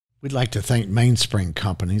We'd like to thank Mainspring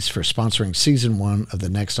Companies for sponsoring Season 1 of The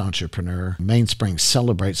Next Entrepreneur. Mainspring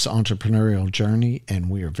celebrates the entrepreneurial journey,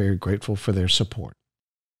 and we are very grateful for their support.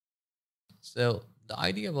 So the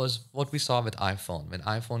idea was what we saw with iPhone. When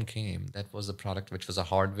iPhone came, that was a product which was a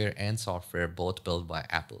hardware and software both built by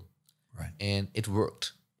Apple. Right. And it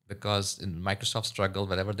worked because in Microsoft struggle,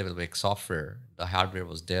 whenever they will make software, the hardware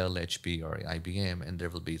was Dell, HP, or IBM, and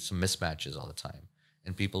there will be some mismatches all the time.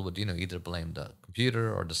 And people would, either blame the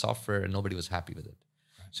computer or the software, and nobody was happy with it.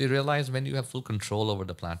 Right. So you realize when you have full control over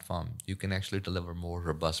the platform, you can actually deliver more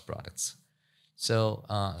robust products. So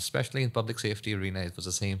especially in public safety arena, it was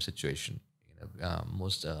the same situation.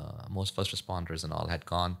 Most first responders and all had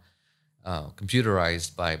gone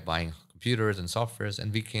computerized by buying computers and softwares,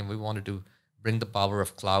 and we wanted to bring the power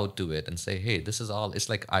of cloud to it and say, hey, this is all, it's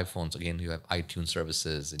like iPhones. Again, you have iTunes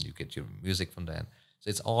services and you get your music from that. So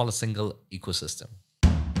it's all a single ecosystem.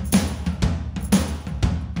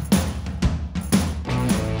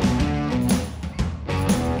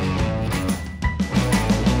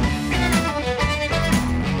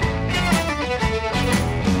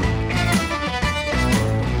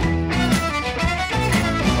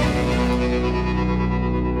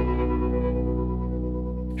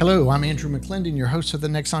 Hello, I'm Andrew McClendon, your host of the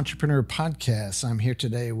Next Entrepreneur podcast. I'm here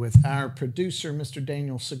today with our producer, Mr.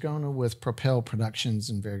 Daniel Sagona with Propel Productions,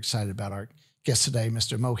 and very excited about our guest today,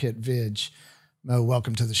 Mr. Mohit Vij. Mo,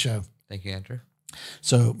 welcome to the show. Thank you, Andrew.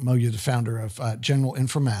 So, Mo, you're the founder of General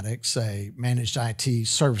Informatics, a managed IT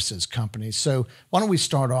services company. So why don't we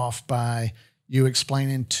start off by you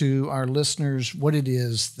explaining to our listeners what it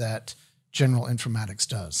is that General Informatics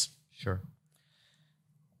does? Sure.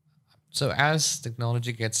 So as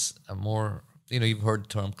technology gets more, you've heard the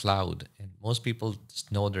term cloud, and most people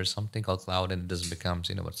just know there's something called cloud, and it doesn't become,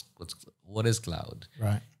 what is cloud?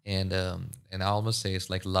 Right. And I almost say it's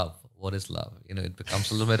like love. What is love? It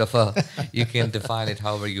becomes a little bit of a, you can define it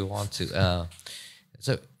however you want to.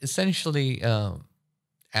 So essentially,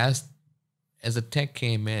 as the tech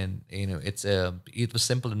came in, it was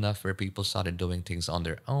simple enough where people started doing things on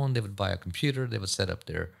their own. They would buy a computer, they would set up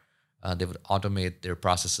they would automate their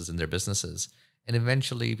processes in their businesses. And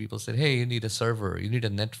eventually people said, hey, you need a server, you need a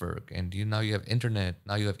network, and now you have internet,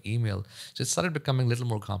 now you have email. So it started becoming a little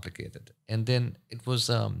more complicated. And then it was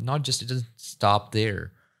it doesn't stop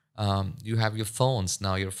there. You have your phones.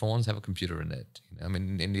 Now your phones have a computer in it.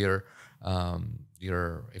 In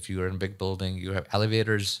if you're in a big building, you have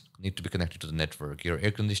elevators need to be connected to the network. Your air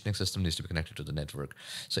conditioning system needs to be connected to the network.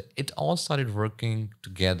 So it all started working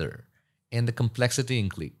together. And the complexity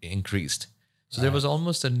increased. So There was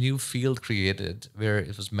almost a new field created where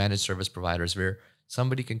it was managed service providers, where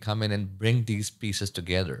somebody can come in and bring these pieces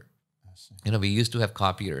together. We used to have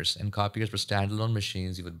copiers, and copiers were standalone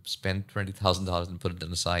machines. You would spend $20,000 and put it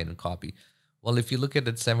on the side and copy. Well, if you look at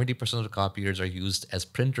it, 70% of the copiers are used as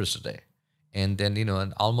printers today. And then,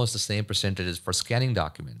 and almost the same percentage is for scanning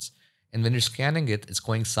documents. And when you're scanning it, it's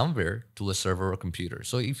going somewhere to a server or computer.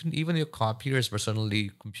 So even your copiers were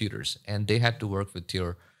suddenly computers, and they had to work with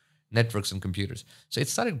your networks and computers. So it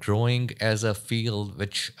started growing as a field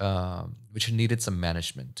which needed some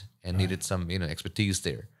management and needed some expertise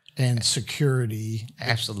there. And security.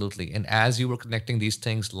 Absolutely. And as you were connecting these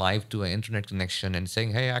things live to an internet connection and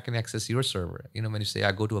saying, hey, I can access your server. When you say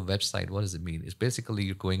I go to a website, what does it mean? It's basically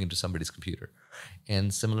you're going into somebody's computer.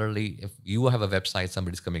 And similarly, if you have a website,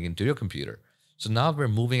 somebody's coming into your computer. So now we're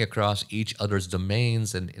moving across each other's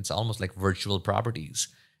domains, and it's almost like virtual properties.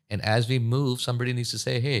 And as we move, somebody needs to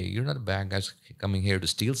say, hey, you're not a bad guy coming here to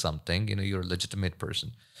steal something. You're a legitimate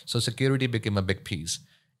person. So security became a big piece.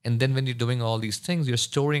 And then when you're doing all these things, you're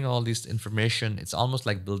storing all this information. It's almost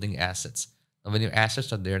like building assets. And when your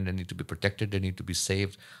assets are there, they need to be protected. They need to be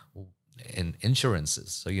saved in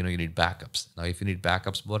insurances. So, you need backups. Now, if you need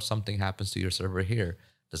backups, what something happens to your server here,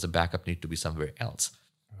 does the backup need to be somewhere else?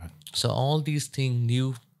 Right. So all these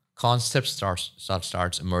new concepts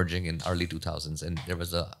starts emerging in early 2000s. And there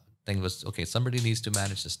was okay, somebody needs to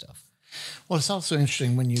manage this stuff. Well, it's also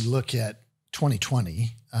interesting when you look at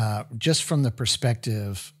 2020, just from the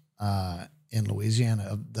perspective in Louisiana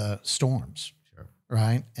of the storms, sure.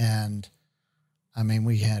 Right? And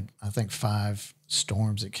we had, I think, 5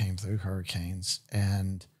 storms that came through, hurricanes,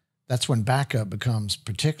 and that's when backup becomes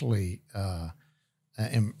particularly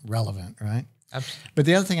relevant, right? Absolutely. But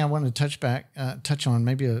the other thing I wanted to touch on,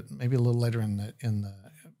 maybe a little later in the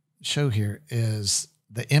show here, is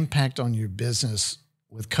the impact on your business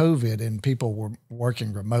with COVID, and people were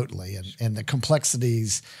working remotely, and the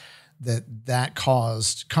complexities that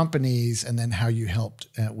caused companies, and then how you helped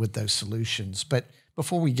with those solutions. But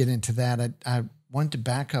before we get into that, I wanted to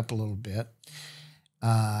back up a little bit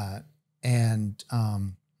and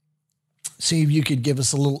see if you could give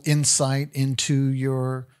us a little insight into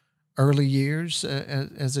your early years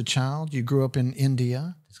as a child. You grew up in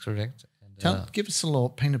India. That's correct. And, Give us a little,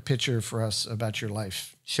 paint a picture for us about your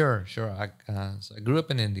life. Sure. So I grew up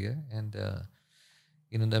in India, and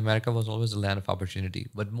the America was always a land of opportunity.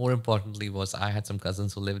 But more importantly, was I had some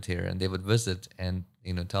cousins who lived here, and they would visit and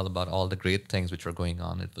tell about all the great things which were going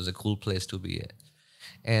on. It was a cool place to be at.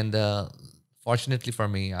 And fortunately for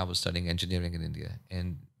me, I was studying engineering in India,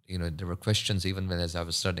 and there were questions even when as I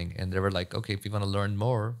was studying, and they were like, okay, if you want to learn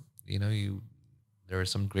more, there are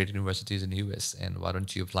some great universities in the US, and why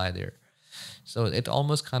don't you apply there? So it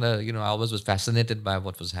almost kind of, I always was fascinated by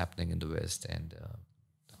what was happening in the West and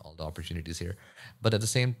all the opportunities here. But at the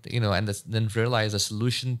same, then realized a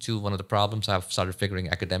solution to one of the problems I've started figuring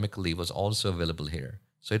academically was also available here.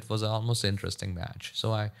 So it was almost an interesting match.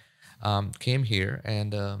 So I came here,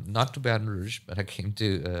 and not to Baton Rouge, but I came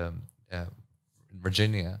to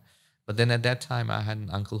Virginia. But then at that time, I had an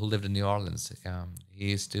uncle who lived in New Orleans. He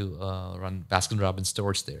used to run Baskin-Robbins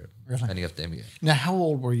stores there. Really? Many of them, yeah. Now, how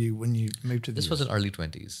old were you when you moved to the This was in early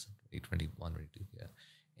 20s, 21, 22,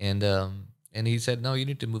 yeah. And he said, no, you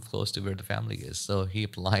need to move close to where the family is. So he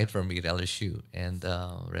applied for me at LSU, and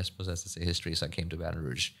rest was, as I say, history. So I came to Baton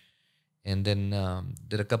Rouge, and then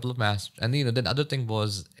did a couple of masters. And then other thing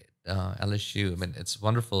was LSU. I mean, it's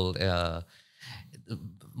wonderful. The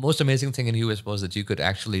most amazing thing in US was that you could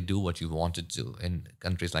actually do what you wanted to. In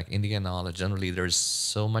countries like India and all, generally there's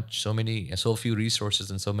so few resources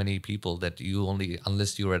and so many people that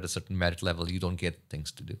unless you're at a certain merit level, you don't get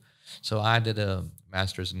things to do. So I did a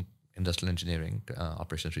master's in industrial engineering,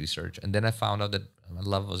 operations research, and then I found out that my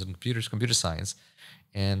love was in computer science,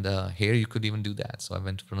 and here you could even do that. So I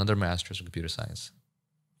went for another master's in computer science.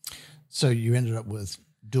 So you ended up with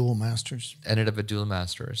dual masters? Ended up with dual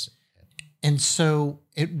masters. And so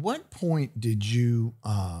at what point did you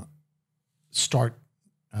start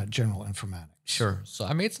General Informatics? Sure. So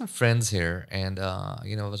I made some friends here, and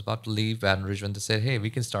I was about to leave Baton Rouge when they said, hey, we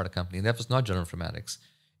can start a company. And that was not General Informatics.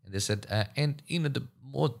 And they said,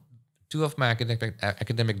 two of my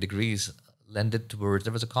academic degrees lended towards,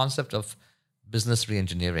 there was a concept of business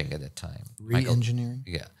re-engineering at that time. Re-engineering?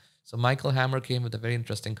 Yeah. So Michael Hammer came with a very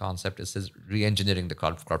interesting concept. It says re-engineering the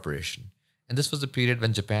corporation. And this was the period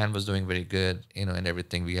when Japan was doing very good, and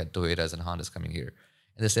everything. We had Toyotas and Hondas coming here.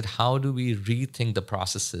 And they said, how do we rethink the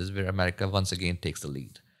processes where America once again takes the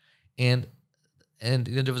lead? And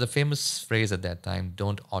there was a famous phrase at that time,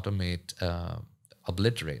 don't automate,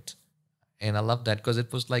 obliterate. And I love that because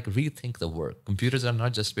it was like rethink the work. Computers are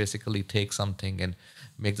not just basically take something and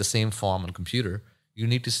make the same form on a computer. You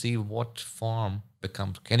need to see what form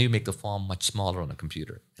can you make the form much smaller on a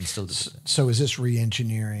computer and still do it. So is this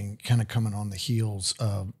re-engineering kind of coming on the heels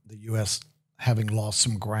of the U.S. having lost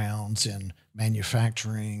some grounds in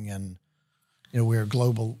manufacturing, and we're a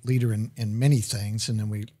global leader in many things, and then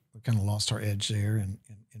we kind of lost our edge there in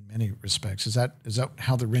many respects. Is that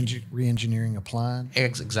how the re-engineering applied?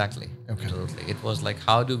 Exactly. Okay. Totally. It was like,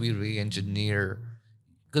 how do we re-engineer?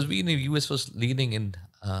 Because the U.S. was leading in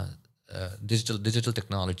digital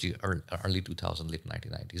technology early 2000s, late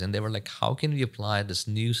 1990s. And they were like, how can we apply this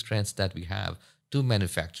new strengths that we have to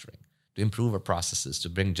manufacturing, to improve our processes, to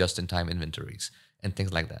bring just-in-time inventories and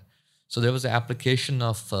things like that. So there was an application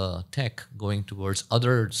of tech going towards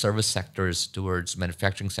other service sectors, towards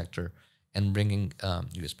manufacturing sector, and bringing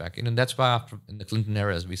U.S. back in. And that's why in the Clinton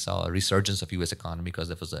era, we saw a resurgence of U.S. economy, because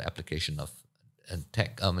there was an application of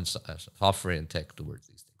tech, software and tech towards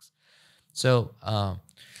these things. So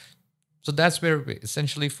that's where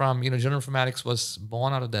essentially from, General Informatics was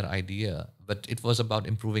born out of that idea, but it was about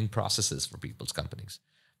improving processes for people's companies.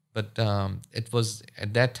 But it was,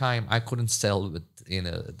 at that time, I couldn't sell with,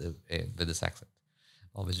 with this accent.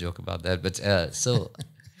 Always joke about that. But so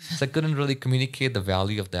I couldn't really communicate the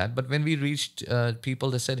value of that. But when we reached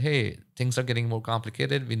people that said, hey, things are getting more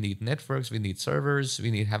complicated. We need networks, we need servers,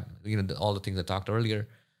 we need all the things I talked earlier.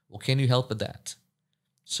 Well, can you help with that?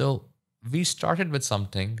 So we started with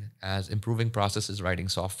something as improving processes, writing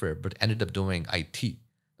software, but ended up doing IT.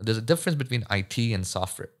 There's a difference between IT and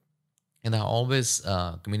software. And I always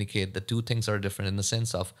communicate the two things are different in the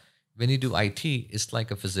sense of when you do IT, it's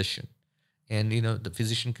like a physician. And, the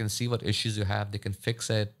physician can see what issues you have. They can fix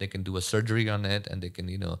it. They can do a surgery on it, and they can,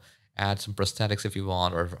 add some prosthetics if you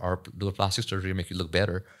want, or do a plastic surgery, make you look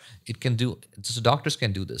better. So doctors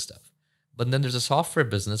can do this stuff. But then there's a software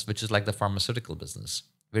business, which is like the pharmaceutical business,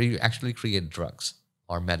 where you actually create drugs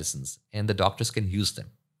or medicines, and the doctors can use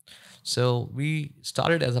them. So we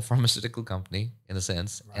started as a pharmaceutical company, in a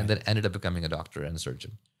sense, right, and then ended up becoming a doctor and a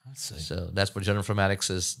surgeon. I see. So that's what General Informatics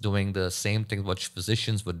is doing, the same thing what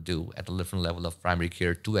physicians would do at a different level of primary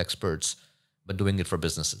care to experts but doing it for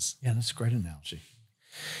businesses. Yeah, that's a great analogy.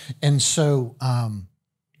 And so,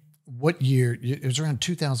 what year? It was around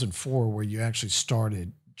 2004 where you actually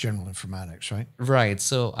started General Informatics, right? Right.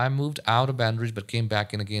 So I moved out of Baton Rouge, but came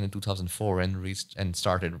back in again in 2004 and reached and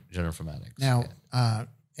started General Informatics. Now, Yeah.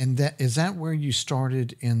 and that where you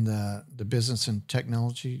started in the Business and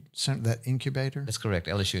Technology Center, that incubator? That's correct.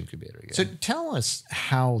 LSU incubator. Yeah. So tell us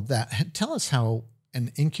how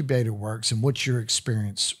an incubator works and what your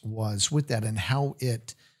experience was with that and how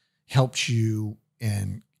it helps you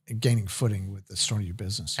in gaining footing with the start of your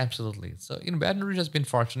business. Absolutely. So, Baton Rouge has been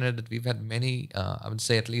fortunate that we've had many, I would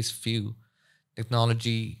say at least few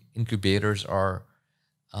technology incubators are,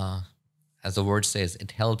 as the word says,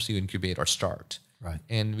 it helps you incubate or start. Right.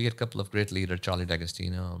 And we had a couple of great leaders, Charlie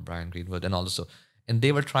D'Agostino, Brian Greenwood, and also, and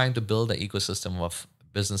they were trying to build an ecosystem of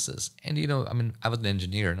businesses. And, I was an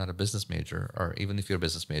engineer, not a business major, or even if you're a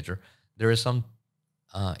business major, there is some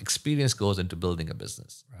experience goes into building a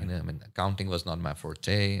business. Right. Accounting was not my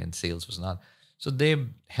forte and sales was not. So they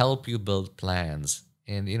help you build plans.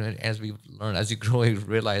 And, as we learn, as you grow, you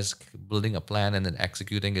realize building a plan and then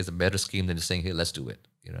executing is a better scheme than just saying, hey, let's do it,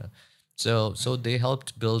 So they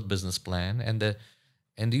helped build business plan,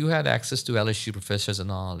 and you had access to LSU professors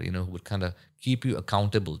and all, who would kind of keep you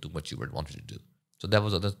accountable to what you were wanted to do. So that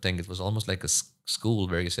was the other thing. It was almost like a school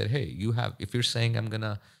where you said, hey, if you're saying I'm going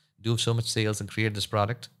to do so much sales and create this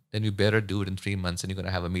product, then you better do it in 3 months, and you're going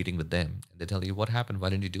to have a meeting with them. And they tell you what happened. Why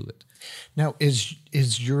didn't you do it? Now,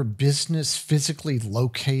 is your business physically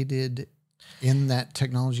located in that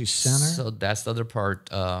technology center? So that's the other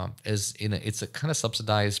part. It's a kind of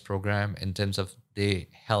subsidized program in terms of they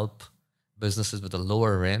help businesses with a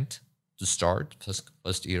lower rent to start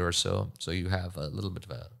first year or so. So you have a little bit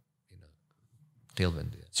of a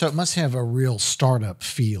tailwind. Yeah. So it must have a real startup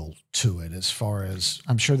feel to it, as far as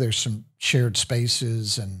I'm sure there's some shared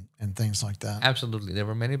spaces and things like that. Absolutely. There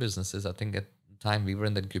were many businesses. I think at the time we were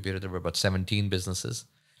in the incubator, there were about 17 businesses.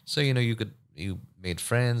 So, you made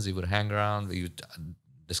friends, you would hang around, you would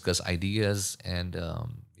discuss ideas, and,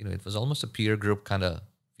 it was almost a peer group kind of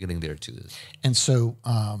feeling there too. And so,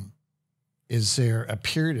 is there a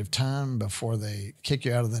period of time before they kick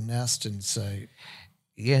you out of the nest and say,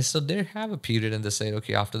 yes, so they have a period and they say,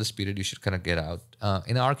 okay, after this period, you should kind of get out.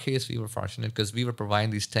 In our case, we were fortunate because we were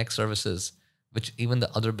providing these tech services, which even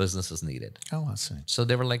the other businesses needed. oh, I see. So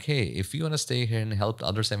they were like, hey, if you want to stay here and help the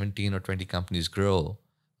other 17 or 20 companies grow,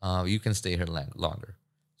 you can stay here longer.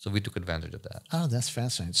 So we took advantage of that. Oh, that's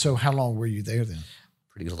fascinating. So how long were you there then?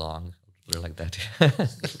 Pretty long. We're like that.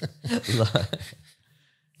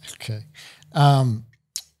 Okay.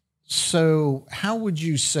 So how would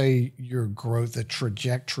you say your growth, the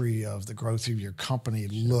trajectory of the growth of your company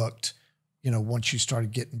looked, once you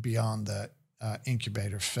started getting beyond the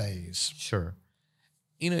incubator phase? Sure.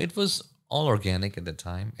 It was all organic at the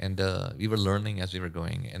time, and we were learning as we were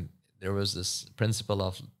going. And there was this principle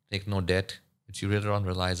of take no debt, which you later on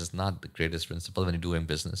realize is not the greatest principle when you're doing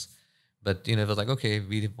business. But, it was like, okay,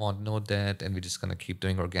 we want no debt, and we're just going to keep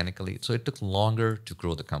doing organically. So it took longer to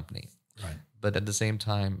grow the company. Right. But at the same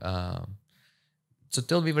time, so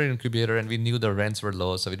till we were in incubator and we knew the rents were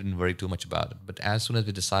low, so we didn't worry too much about it. But as soon as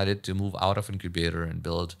we decided to move out of incubator and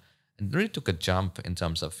build, and really took a jump in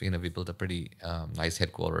terms of, we built a pretty nice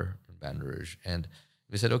headquarter in Baton Rouge. And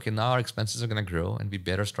we said, okay, now our expenses are going to grow and we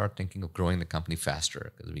better start thinking of growing the company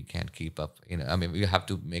faster because we can't keep up. We have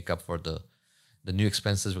to make up for the new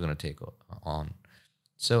expenses we're going to take on.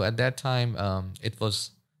 So at that time, it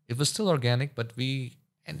was still organic, but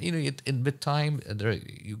with time,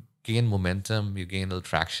 you gain momentum, you gain a little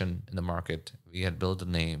traction in the market. We had built a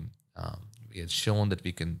name. We had shown that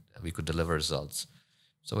we could deliver results.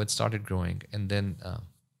 So it started growing, and then.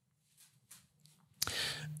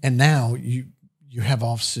 And now you have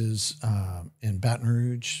offices in Baton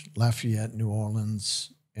Rouge, Lafayette, New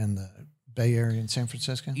Orleans, in the Bay Area in San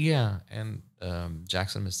Francisco. Yeah, and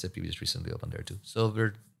Jackson, Mississippi, we just recently opened there too. So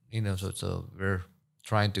we're we're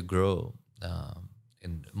trying to grow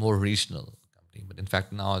in more regional company. But in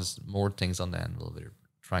fact, now as more things on the anvil, we're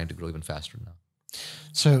trying to grow even faster now.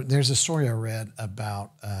 So there's a story I read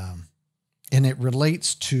about, and it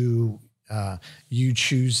relates to you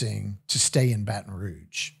choosing to stay in Baton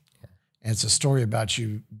Rouge. Yeah. And it's a story about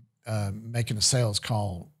you making a sales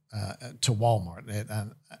call to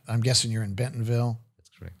Walmart. I'm guessing you're in Bentonville. That's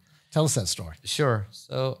correct. Tell us that story. Sure.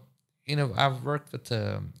 So, I've worked with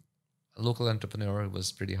a local entrepreneur who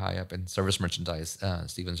was pretty high up in service merchandise,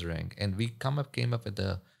 Steven Zerang, and we came up with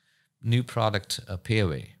a new product,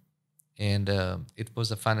 Payaway, and it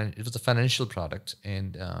was a financial product,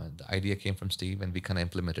 and the idea came from Steve, and we kind of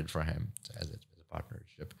implemented for him as a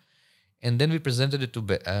partnership. And then we presented it to,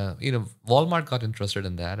 Walmart got interested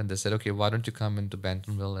in that, and they said, okay, why don't you come into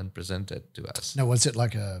Bentonville and present it to us? Now, was it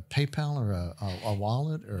like a PayPal or a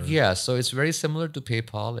wallet or? Yeah, so it's very similar to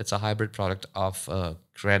PayPal. It's a hybrid product of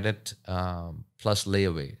credit plus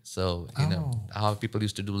layaway. So how people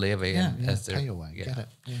used to do layaway as their pay away. Get it.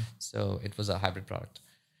 Yeah. So it was a hybrid product.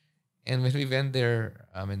 And when we went there,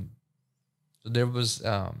 so there was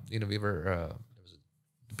we were there was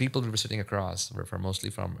the people we were sitting across were mostly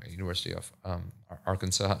from University of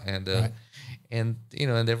Arkansas, and and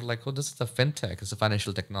they were like, oh, this is a fintech, it's a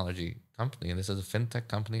financial technology company, and this is a fintech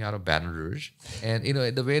company out of Baton Rouge. And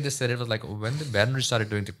the way they said it was like, when did Baton Rouge started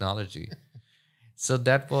doing technology? So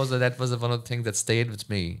that was one of the things that stayed with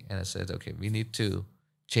me, and I said, okay, we need to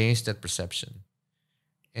change that perception.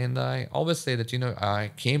 And I always say that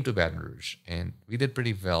I came to Baton Rouge and we did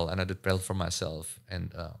pretty well, and I did well for myself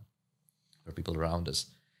and for people around us.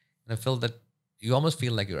 And I felt that you almost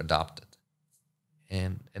feel like you're adopted.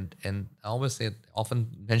 And I always say, often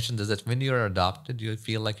mention this, that when you're adopted, you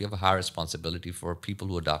feel like you have a higher responsibility for people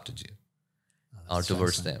who adopted you or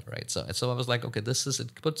towards them, right? So I was like, okay,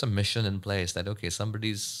 it puts a mission in place that, okay,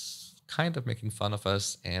 somebody's kind of making fun of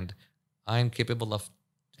us, and I'm capable of,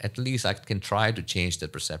 at least I can try to change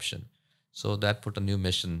that perception. So that put a new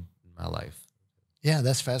mission in my life. Yeah,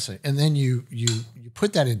 that's fascinating. And then you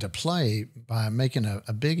put that into play by making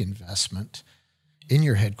a big investment in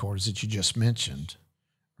your headquarters that you just mentioned,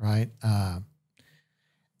 right?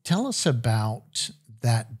 Tell us about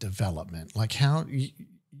that development, like how you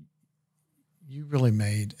really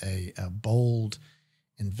made a bold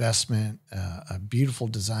investment, a beautiful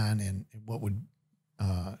design in what would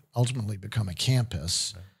ultimately become a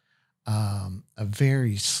campus. Right. A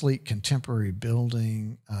very sleek contemporary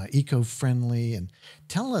building, eco-friendly, and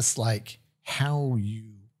tell us like how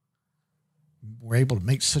you were able to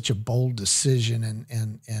make such a bold decision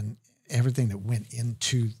and everything that went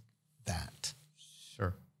into that.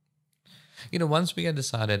 Sure. Once we had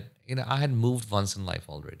decided, I had moved once in life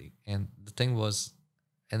already, and the thing was,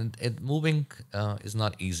 moving is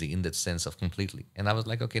not easy in that sense of completely. And I was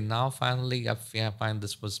like, okay, now finally I find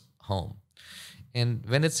this was home. And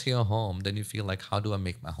when it's your home, then you feel like, how do I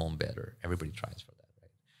make my home better? Everybody tries for that,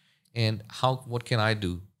 right? And what can I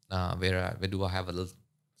do? Where do I have a little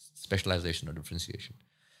specialization or differentiation?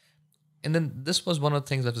 And then this was one of the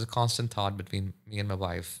things that was a constant thought between me and my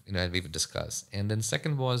wife, and we would discuss. And then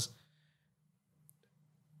second was,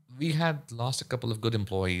 we had lost a couple of good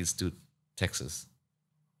employees to Texas.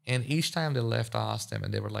 And each time they left, I asked them,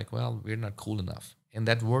 and they were like, well, we're not cool enough. And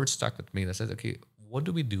that word stuck with me. And I said, okay, what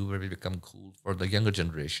do we do where we become cool for the younger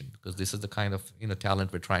generation? Because this is the kind of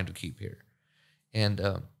talent we're trying to keep here, and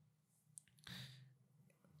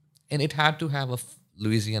it had to have a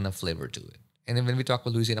Louisiana flavor to it. And then when we talk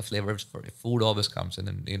about Louisiana flavors, food always comes in,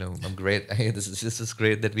 and I'm great. Hey, this is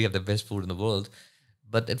great that we have the best food in the world,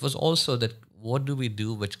 but it was also that, what do we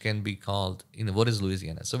do which can be called, what is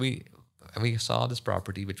Louisiana? So we saw this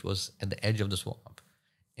property which was at the edge of the swamp.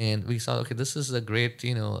 And we saw, okay, this is a great,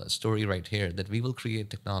 story right here, that we will create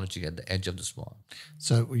technology at the edge of the swamp.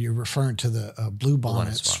 So you're referring to the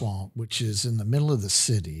Bluebonnet Swamp, which is in the middle of the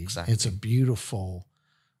city. Exactly. It's a beautiful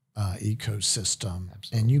ecosystem.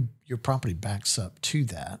 Absolutely. And your property backs up to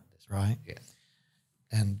that, right? Yes.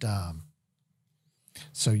 And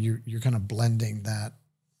so you're kind of blending that.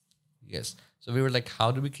 Yes. So we were like,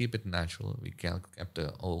 how do we keep it natural? We kept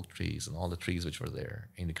the oak trees and all the trees which were there,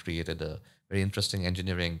 and we created a very interesting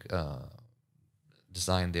engineering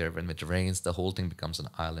design there. When it rains, the whole thing becomes an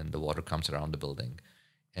island. The water comes around the building.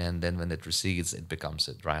 And then when it recedes, it becomes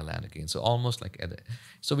a dry land again. So almost like,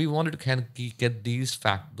 so we wanted to kind of get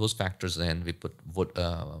those factors in. We put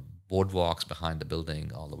boardwalks behind the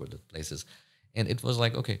building all over the places. And it was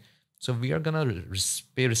like, okay, so we are going to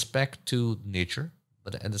pay respect to nature,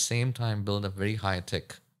 but at the same time build a very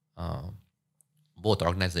high-tech both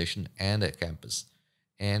organization and a campus.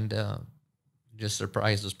 And just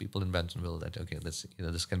surprise those people in Bentonville that, okay,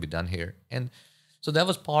 this can be done here. And so that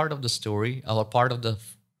was part of the story, or part of the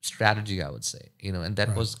strategy, I would say, and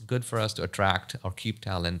that was good for us to attract or keep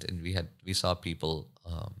talent. And we saw people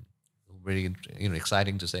very,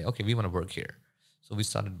 exciting to say, okay, we want to work here. So we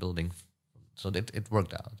started building. So it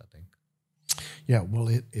worked out, I think. Yeah, well,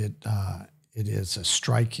 it is a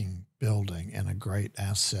striking building and a great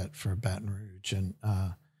asset for Baton Rouge. And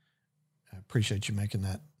I appreciate you making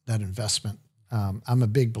that investment. I'm a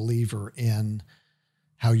big believer in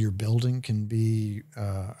how your building can be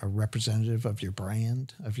a representative of your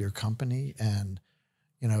brand, of your company, and,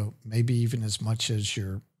 maybe even as much as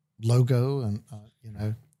your logo and,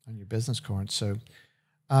 on your business card. So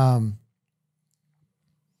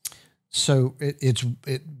So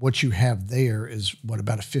what you have there is what,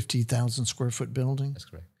 about a 50,000 square foot building? That's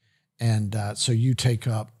correct. And so you take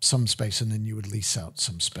up some space and then you would lease out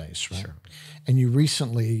some space, right? Sure. And you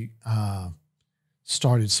recently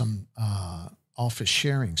started some office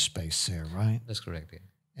sharing space there, right? That's correct. Yeah.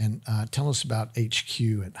 And tell us about HQ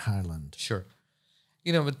at Highland. Sure.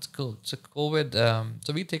 With COVID,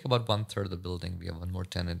 so we take about 1/3 of the building. We have one more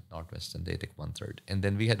tenant, Northwest, and they take 1/3. And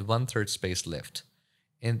then we had 1/3 space left.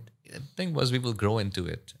 And the thing was, we will grow into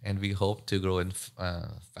it, and we hope to grow in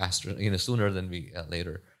faster, sooner than we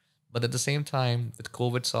later. But at the same time, with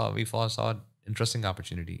COVID, we saw an interesting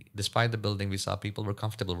opportunity. Despite the building, we saw people were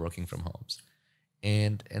comfortable working from homes,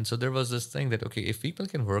 and so there was this thing that, okay, if people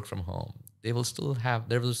can work from home, there will still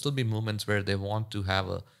be moments where they want to have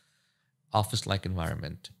a office-like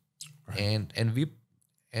environment, Right. and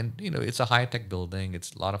it's a high-tech building.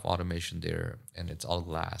 It's a lot of automation there, and it's all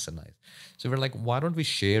glass and nice. So we're like, why don't we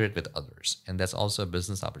share it with others? And that's also a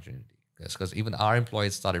business opportunity, because even our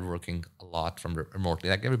employees started working a lot from remotely,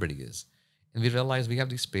 like everybody is. And we realized we have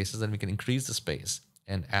these spaces, and we can increase the space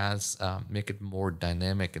and make it more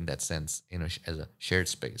dynamic in that sense, as a shared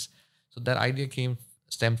space. So that idea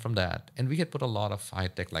stemmed from that, and we had put a lot of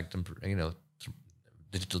high-tech, like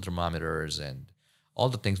digital thermometers and all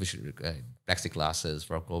the things we should, plexiglasses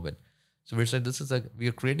for COVID. So we said we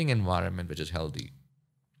are creating an environment which is healthy,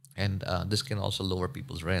 and this can also lower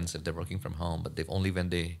people's rents if they're working from home, but they've only when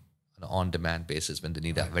they on an on-demand basis, when they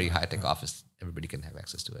need a very high-tech office, everybody can have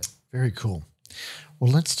access to it. Very cool.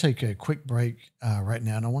 Well, let's take a quick break right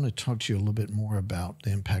now, and I want to talk to you a little bit more about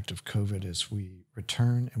the impact of COVID as we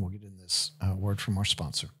return, and we'll get in this word from our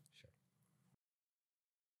sponsor.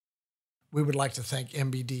 We would like to thank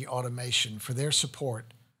MBD Automation for their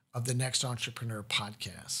support of the Next Entrepreneur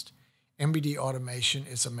podcast. MBD Automation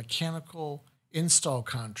is a mechanical install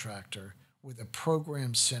contractor with a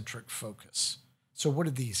program-centric focus. So what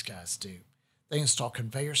do these guys do? They install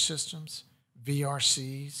conveyor systems,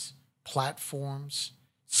 VRCs, platforms,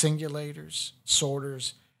 singulators,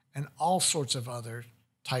 sorters, and all sorts of other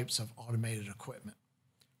types of automated equipment.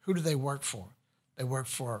 Who do they work for? They work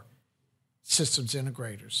for systems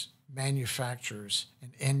integrators, manufacturers,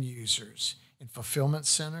 and end users in fulfillment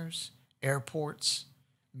centers, airports,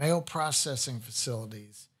 mail processing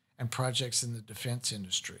facilities, and projects in the defense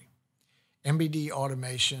industry. MBD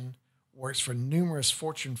Automation works for numerous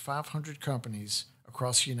Fortune 500 companies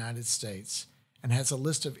across the United States and has a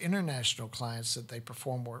list of international clients that they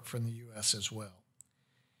perform work for in the U.S. as well.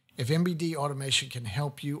 If MBD Automation can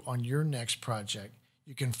help you on your next project,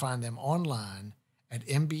 you can find them online at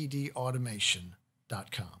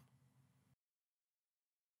mbdautomation.com.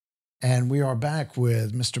 And we are back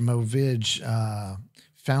with Mr. Mohit Vij,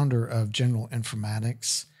 founder of General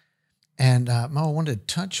Informatics. And Mo, I wanted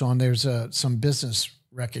to touch on, there's some business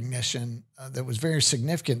recognition that was very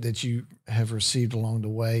significant that you have received along the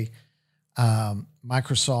way.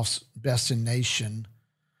 Microsoft's Best in Nation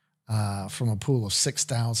from a pool of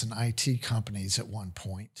 6,000 IT companies at one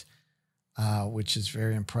point, which is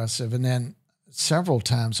very impressive. And then several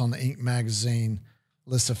times on the Inc. magazine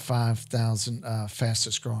list of 5,000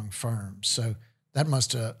 fastest growing firms. So that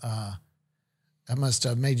must have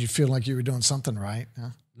made you feel like you were doing something right. Huh?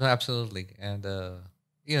 No, absolutely. And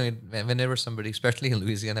whenever somebody, especially in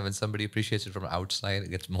Louisiana, when somebody appreciates it from outside, it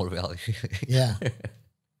gets more value. Yeah,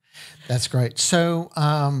 that's great. So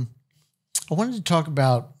I wanted to talk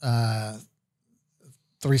about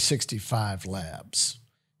 365 Labs.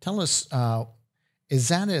 Tell us, is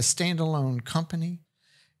that a standalone company?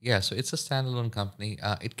 Yeah, so it's a standalone company.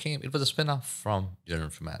 It was a spin-off from General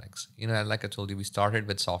Informatics. Like I told you, we started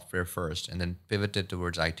with software first and then pivoted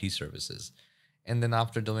towards IT services. And then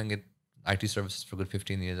after doing IT services for a good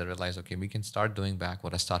 15 years, I realized, okay, we can start doing back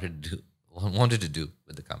what I wanted to do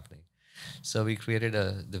with the company. So we created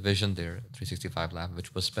a division there, 365 Lab,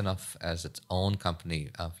 which was spin off as its own company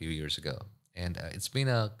a few years ago. And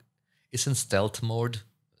it's in stealth mode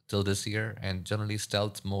till this year. And generally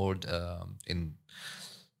stealth mode in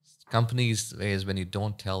companies is when you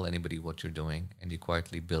don't tell anybody what you're doing and you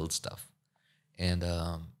quietly build stuff. And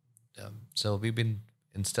so we've been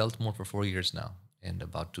in stealth mode for 4 years now and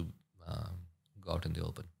about to go out in the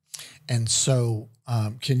open. And so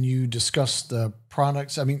can you discuss the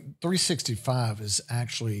products? I mean, 365 is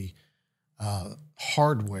actually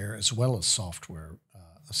hardware as well as software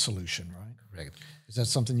solution, right? Correct. Is that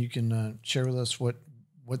something you can share with us what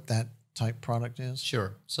that type product is?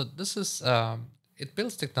 Sure. So this is, it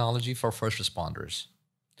builds technology for first responders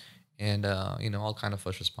and, all kind of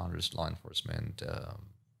first responders, law enforcement,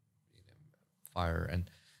 fire, and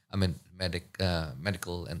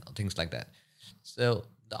medical and things like that. So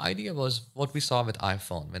the idea was what we saw with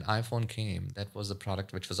iPhone. When iPhone came, that was a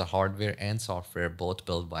product which was a hardware and software both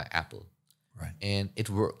built by Apple. Right. And it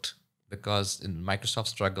worked because in Microsoft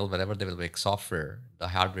struggle, whenever they will make software, the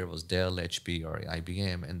hardware was Dell, HP, or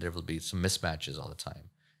IBM, and there will be some mismatches all the time.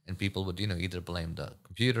 And people would, either blame the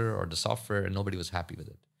computer or the software, and nobody was happy with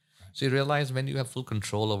it. So you realize when you have full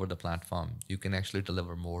control over the platform, you can actually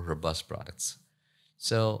deliver more robust products.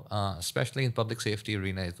 So, especially in public safety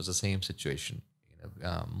arena, it was the same situation.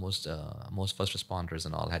 Most first responders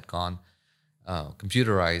and all had gone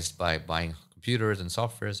computerized by buying computers and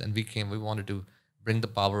softwares, and we wanted to bring the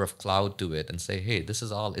power of cloud to it and say, hey, this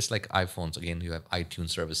is all. It's like iPhones again. You have iTunes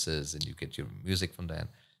services, and you get your music from that.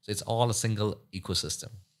 So it's all a single ecosystem.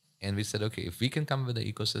 And we said, okay, if we can come with an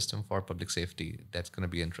ecosystem for public safety, that's going to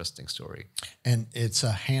be an interesting story. And it's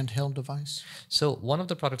a handheld device? So one of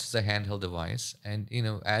the products is a handheld device. And,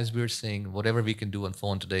 as we're saying, whatever we can do on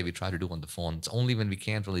phone today, we try to do on the phone. It's only when we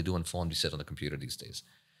can't really do on phone, we sit on the computer these days.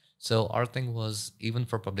 So our thing was, even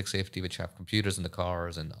for public safety, which have computers in the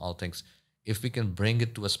cars and all things, if we can bring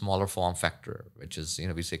it to a smaller form factor, which is,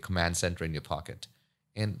 we say command center in your pocket.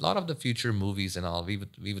 And a lot of the future movies and all,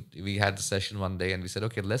 we had the session one day and we said,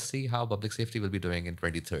 okay, let's see how public safety will be doing in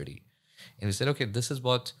 2030. And we said, okay, this is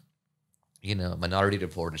what, Minority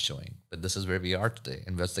Report is showing, but this is where we are today.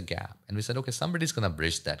 And what's the gap? And we said, okay, somebody's going to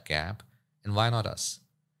bridge that gap. And why not us?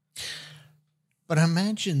 But I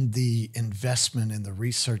imagine the investment in the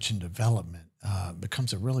research and development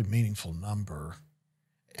becomes a really meaningful number.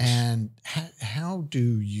 And how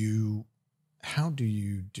do you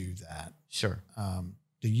do that? Sure.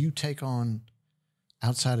 Do you take on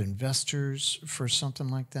outside investors for something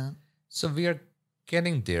like that? So we are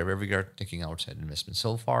getting there where we are taking outside investment.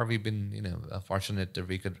 So far, we've been, fortunate that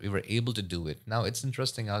we were able to do it. Now it's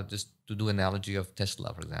interesting. I'll just to do analogy of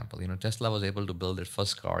Tesla, for example. Tesla was able to build their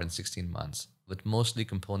first car in 16 months with mostly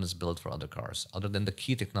components built for other cars, other than the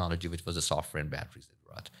key technology, which was the software and batteries they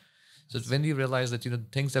brought. So when you realize that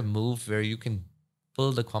things have moved where you can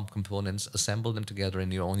pull the components, assemble them together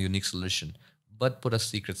in your own unique solution, but put a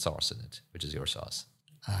secret sauce in it, which is your sauce.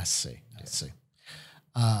 I see.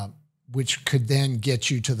 Which could then get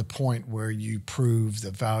you to the point where you prove the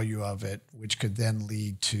value of it, which could then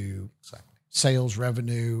lead to sales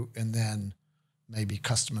revenue and then maybe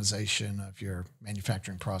customization of your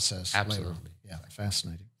manufacturing process. Absolutely. Later. Yeah,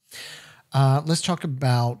 fascinating. Let's talk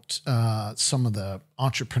about some of the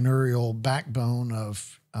entrepreneurial backbone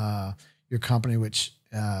of your company, which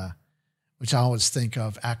I always think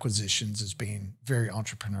of acquisitions as being very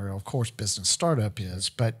entrepreneurial. Of course, business startup is,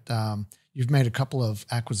 but you've made a couple of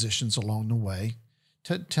acquisitions along the way.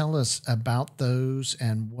 Tell us about those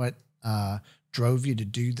and what drove you to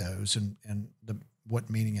do those and what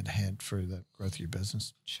meaning it had for the growth of your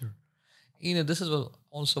business. Sure. This is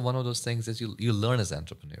also one of those things that you learn as an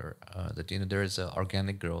entrepreneur, that, there is a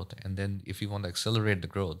organic growth. And then if you want to accelerate the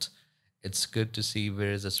growth, it's good to see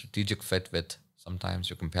where is a strategic fit with sometimes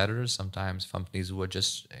your competitors, sometimes companies who are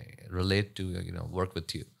just relate to, work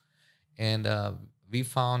with you. And we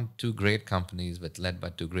found two great companies led by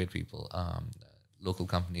two great people, local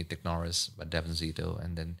company, Technoris by Devin Zito,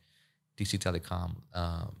 and then TC Telecom,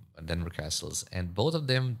 Denver Castles. And both of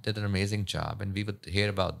them did an amazing job. And we would hear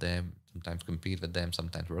about them, sometimes compete with them,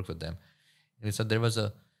 sometimes work with them. And so there was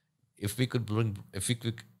if we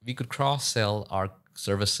could cross-sell our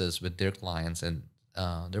services with their clients, and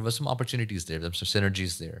there was some opportunities there some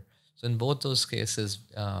synergies there. So in both those cases,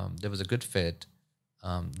 there was a good fit.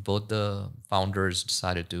 Both the founders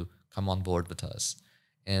decided to come on board with us.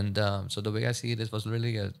 And so the way I see it was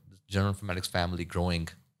really a General Informatics family growing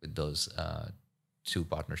with those two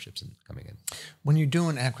partnerships and coming in. When you're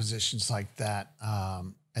doing acquisitions like that,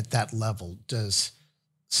 at that level, does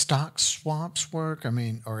stock swaps work? I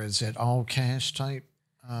mean, or is it all cash type?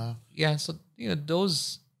 Yeah. So,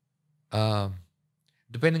 those,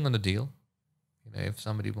 depending on the deal, if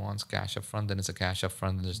somebody wants cash up front, then it's a cash up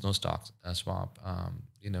front and there's no stock swap.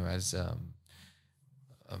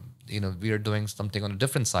 We are doing something on a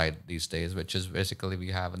different side these days, which is basically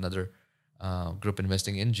we have another group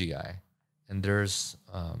investing in GI, and there's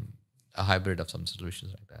a hybrid of some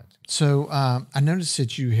solutions like that. So I noticed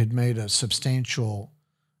that you had made a substantial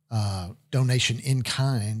donation in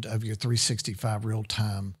kind of your 365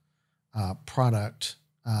 real-time product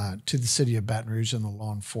to the city of Baton Rouge and the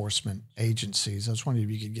law enforcement agencies. I was wondering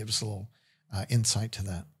if you could give us a little insight to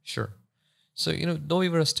that. Sure. So, though we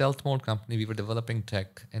were a stealth mode company, we were developing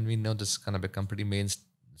tech, and we know this is going to become pretty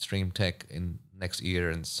mainstream tech in next year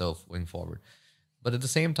and so going forward. But at the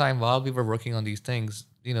same time, while we were working on these things,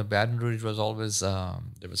 Baton Rouge was always,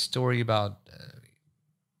 there was a story about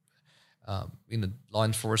law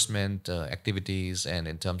enforcement activities, and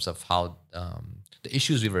in terms of how the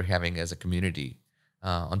issues we were having as a community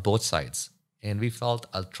on both sides. And we felt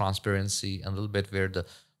a transparency a little bit where the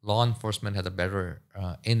law enforcement had a better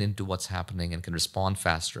into what's happening and can respond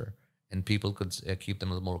faster, and people could keep them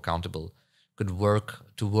a little more accountable, could work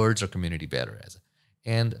towards our community better.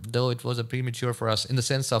 And though it was a premature for us in the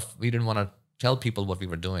sense of we didn't want to tell people what we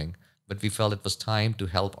were doing, but we felt it was time to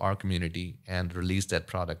help our community and release that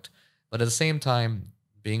product. But at the same time,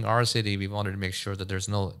 being our city, we wanted to make sure that there's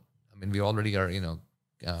no, I mean, we already are,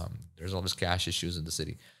 there's always cash issues in the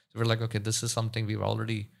city. So we're like, okay, this is something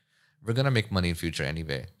we're going to make money in future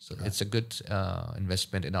anyway. So it's a good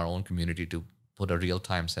investment in our own community to put a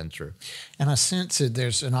real-time center. And I sense that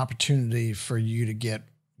there's an opportunity for you to get,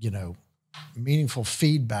 meaningful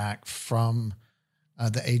feedback from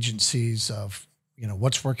the agencies of,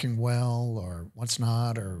 what's working well or what's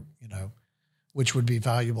not, or, which would be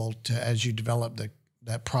valuable to, as you develop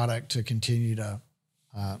that product, to continue to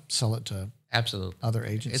sell it to absolutely other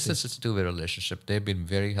agencies. It's a two-way relationship. They've been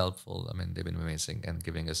very helpful. I mean, they've been amazing and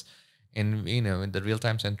giving us, and in the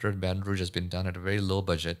real-time center in Baton Rouge has been done at a very low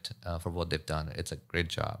budget for what they've done. It's a great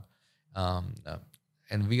job,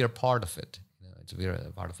 and we are part of it. We are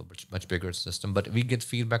a part of a much bigger system, but we get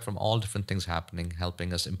feedback from all different things happening,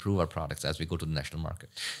 helping us improve our products as we go to the national market.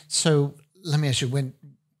 So let me ask you, when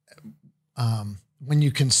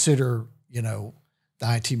you consider, the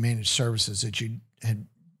IT managed services that you had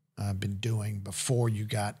been doing before you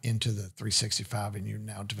got into the 365, and you're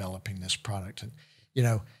now developing this product, and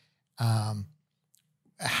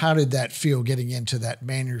how did that feel getting into that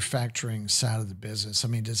manufacturing side of the business? I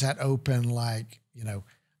mean, does that open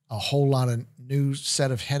a whole lot of new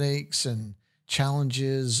set of headaches and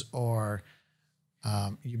challenges, or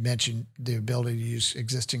you mentioned the ability to use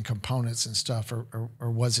existing components and stuff,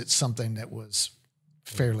 or was it something that was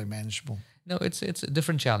fairly manageable? No, it's a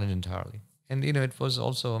different challenge entirely. And, it was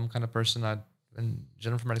also, I'm kind of person when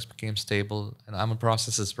General Informatics became stable, and I'm a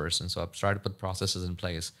processes person, so I've started to put processes in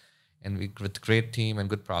place. And with a great team and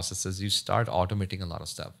good processes, you start automating a lot of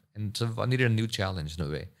stuff. And so I needed a new challenge in a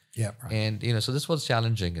way. Yeah, right. And so this was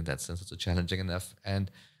challenging in that sense. It's challenging enough,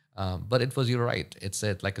 and but it was, you're right. It's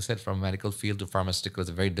like I said, from medical field to pharmaceutical, it's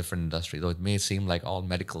a very different industry. Though it may seem like all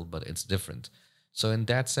medical, but it's different. So in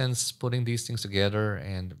that sense, putting these things together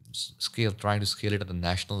and trying to scale it at a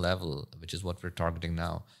national level, which is what we're targeting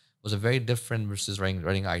now, was a very different versus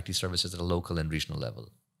running IT services at a local and regional level.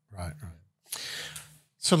 Right.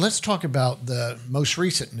 So let's talk about the most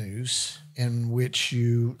recent news in which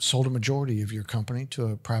you sold a majority of your company to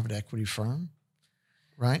a private equity firm,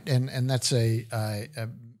 right? And that's a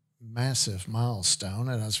massive milestone.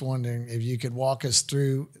 And I was wondering if you could walk us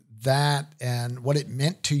through that and what it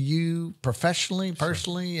meant to you professionally,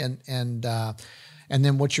 personally, sure. and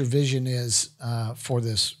then what your vision is for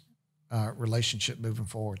this relationship moving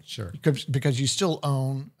forward. Sure. Because you still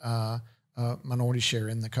own a minority share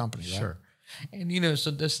in the company, right? Sure. And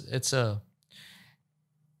so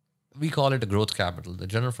we call it a growth capital. The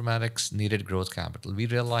General Informatics needed growth capital. We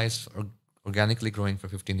realized organically growing for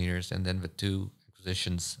 15 years, and then with 2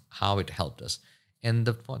 acquisitions, how it helped us. And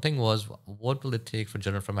the thing was, what will it take for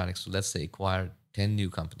General Informatics to, let's say, acquire 10 new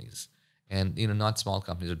companies, and not small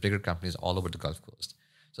companies, but bigger companies all over the Gulf Coast.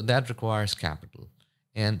 So that requires capital.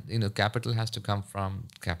 And capital has to come from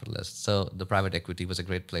capitalists. So the private equity was a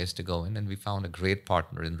great place to go in, and we found a great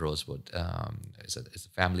partner in Rosewood. It's a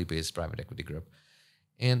family-based private equity group,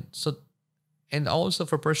 and also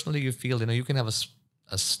for personally, you feel you can have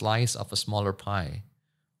a slice of a smaller pie,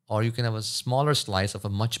 or you can have a smaller slice of a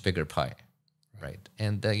much bigger pie, right?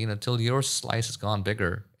 And till your slice has gone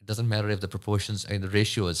bigger, it doesn't matter if the proportions and the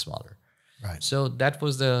ratio is smaller, right? So that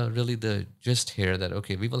was really the gist here. That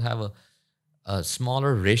okay, we will have a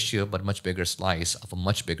smaller ratio, but much bigger slice of a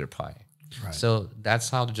much bigger pie. Right. So that's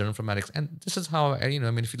how the General Informatics, and this is how,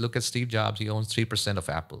 if you look at Steve Jobs, he owns 3% of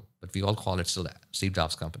Apple, but we all call it still Steve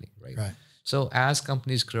Jobs' company, right? Right. So as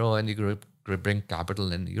companies grow and you bring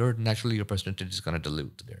capital in, your percentage is going to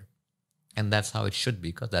dilute there. And that's how it should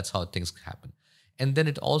be, because that's how things happen. And then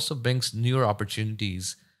it also brings newer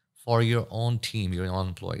opportunities for your own team, your own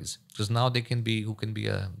employees, because now they can be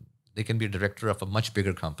a director of a much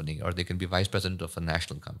bigger company, or they can be vice president of a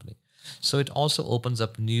national company. So it also opens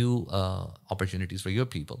up new opportunities for your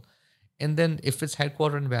people. And then if it's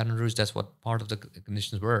headquartered in Baton Rouge, that's what part of the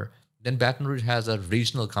conditions were. Then Baton Rouge has a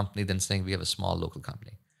regional company than saying we have a small local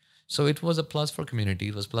company. So it was a plus for community.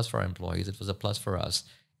 It was a plus for our employees. It was a plus for us.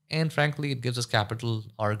 And frankly, it gives us capital,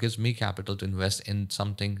 or it gives me capital to invest in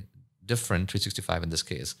something different, 365 in this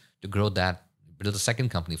case, to grow that, build a second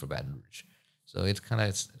company for Baton Rouge. So it's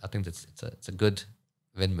I think it's a good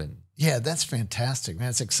win-win. Yeah, that's fantastic, man.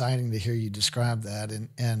 It's exciting to hear you describe that.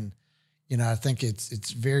 And you know, I think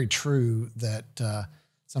it's very true that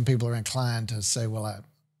some people are inclined to say, well, I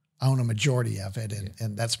own a majority of it,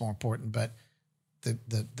 and that's more important. But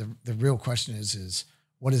the real question is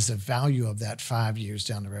what is the value of that 5 years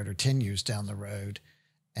down the road or 10 years down the road,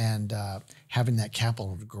 and having that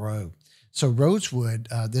capital to grow. So Rosewood,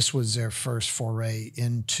 this was their first foray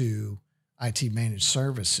into IT managed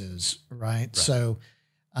services, right? So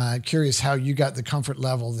curious how you got the comfort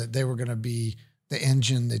level that they were going to be the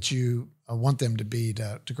engine that you want them to be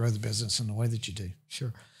to grow the business in the way that you do.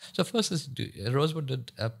 Sure. So first is Rosewood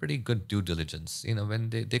did a pretty good due diligence, when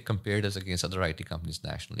they compared us against other IT companies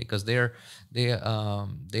nationally, because they have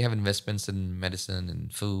investments in medicine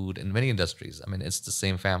and food and many industries. I mean, it's the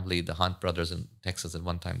same family, the Hunt brothers in Texas. At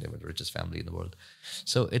one time, they were the richest family in the world.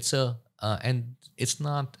 So it's and it's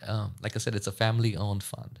not like I said, it's a family-owned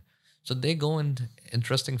fund. So they go in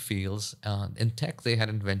interesting fields. In tech, they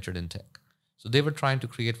hadn't ventured in tech. So they were trying to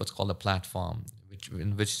create what's called a platform,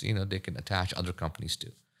 in which they can attach other companies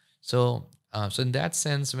to. So in that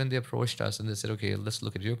sense, when they approached us and they said, okay, let's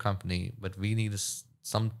look at your company, but we need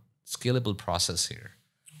some scalable process here.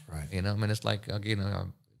 Right. I mean, it's like, again, it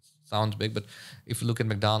sounds big, but if you look at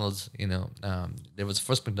McDonald's, there was the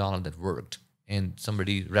first McDonald's that worked, and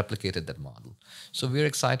somebody replicated that model. So we're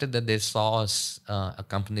excited that they saw us a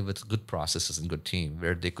company with good processes and good team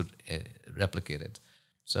where they could replicate it.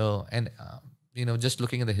 So, and just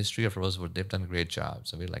looking at the history of Rosewood, they've done a great job.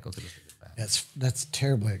 So we're like, okay, this is bad. That's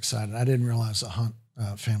terribly exciting. I didn't realize the Hunt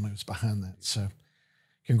family was behind that. So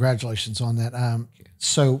congratulations on that.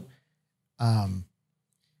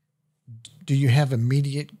 Do you have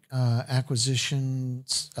immediate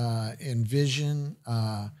acquisitions in vision?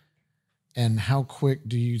 And how quick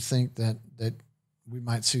do you think that we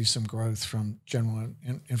might see some growth from General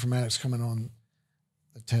Informatics coming on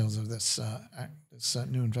the tails of this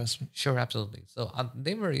new investment? Sure, absolutely. So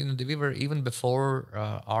we were even before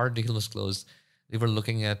our deal was closed, we were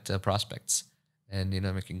looking at prospects and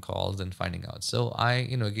making calls and finding out. So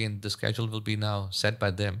again, the schedule will be now set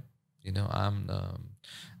by them.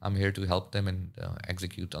 I'm here to help them and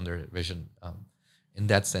execute on their vision. In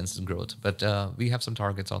that sense, and growth. But we have some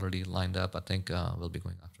targets already lined up. I think we'll be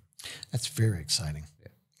going after. That's very exciting. Yeah.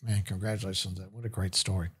 Man, congratulations on that. What a great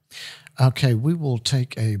story. Okay, we will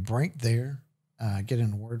take a break there, get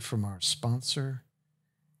in a word from our sponsor,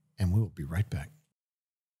 and we will be right back.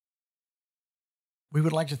 We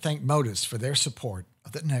would like to thank Modus for their support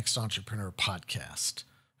of the Next Entrepreneur podcast.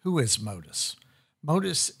 Who is Modus?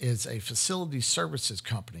 Modus is a facility services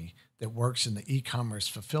company that works in the e-commerce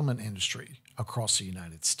fulfillment industry across the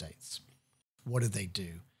United States. What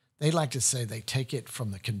do? They like to say they take it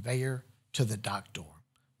from the conveyor to the dock door.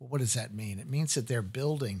 Well, what does that mean? It means that they're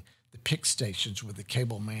building the pick stations with the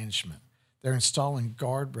cable management. They're installing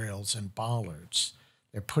guardrails and bollards.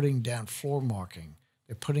 They're putting down floor marking.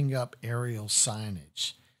 They're putting up aerial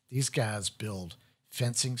signage. These guys build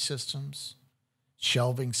fencing systems,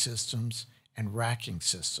 shelving systems, and racking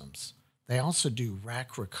systems. They also do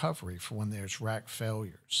rack recovery for when there's rack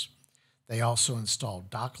failures. They also install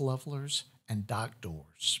dock levelers and dock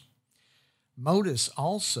doors. Modus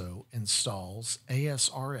also installs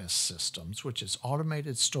ASRS systems, which is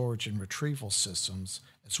automated storage and retrieval systems,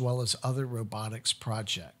 as well as other robotics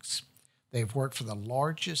projects. They've worked for the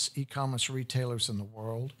largest e-commerce retailers in the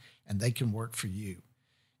world, and they can work for you.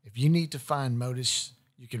 If you need to find Modus,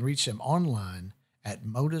 you can reach them online at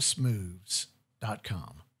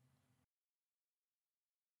modusmoves.com.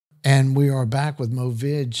 And we are back with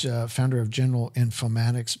Mohit Vij, founder of General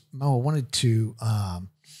Informatics. Mo, I wanted to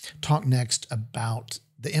talk next about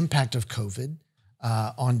the impact of COVID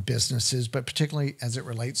on businesses, but particularly as it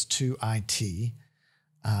relates to IT.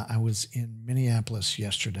 I was in Minneapolis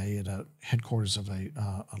yesterday at a headquarters of a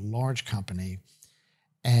large company,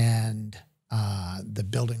 and the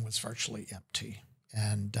building was virtually empty.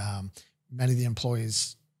 And many of the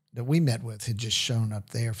employees that we met with had just shown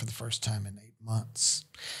up there for the first time in 8 months.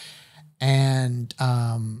 And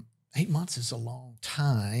 8 months is a long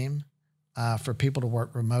time for people to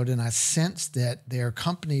work remote. And I sense that there are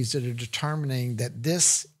companies that are determining that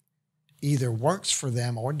this either works for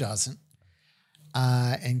them or doesn't.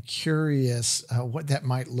 And curious what that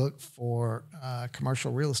might look for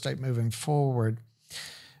commercial real estate moving forward.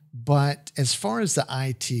 But as far as the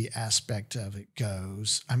IT aspect of it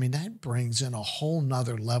goes, I mean, that brings in a whole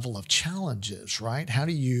nother level of challenges, right? How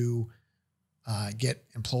do you get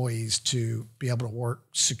employees to be able to work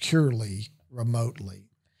securely remotely?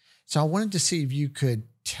 So I wanted to see if you could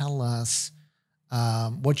tell us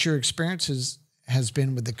what your experiences has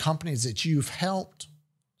been with the companies that you've helped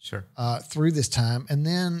Sure. through this time. And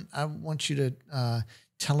then I want you to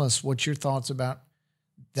tell us what your thoughts about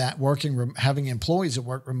that having employees that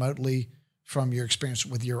work remotely from your experience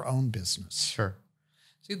with your own business. Sure.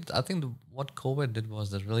 See, I think what COVID did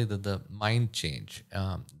was that really the mind change.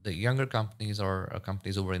 The younger companies or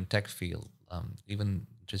companies who were in tech field, even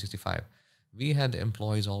 365, we had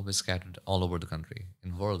employees always scattered all over the country,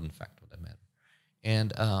 in world, in fact, for that matter.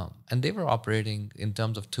 And they were operating in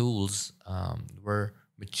terms of tools, were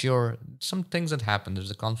mature. Some things that happened.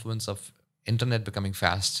 There's a confluence of internet becoming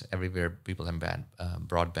fast everywhere. People have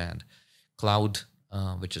broadband, cloud,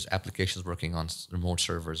 which is applications working on remote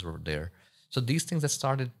servers were there. So these things that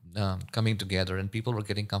started coming together, and people were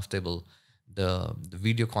getting comfortable. The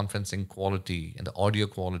video conferencing quality and the audio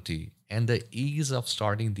quality and the ease of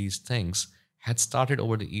starting these things had started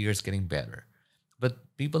over the years getting better. But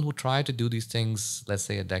people who tried to do these things, let's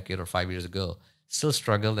say a decade or 5 years ago, still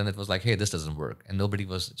struggled, and it was like, hey, this doesn't work. And nobody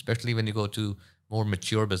was, especially when you go to more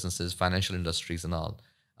mature businesses, financial industries and all,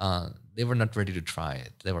 they were not ready to try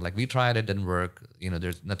it. They were like, we tried it, didn't work.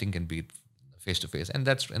 There's nothing can beat face to face. And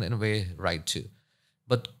that's in a way right too.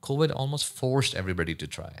 But COVID almost forced everybody to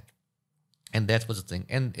try it. And that was the thing.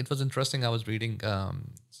 And it was interesting. I was reading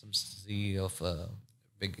some CEO of a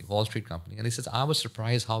big Wall Street company, and he says, I was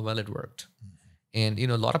surprised how well it worked. And,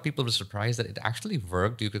 a lot of people were surprised that it actually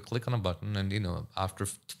worked. You could click on a button and, after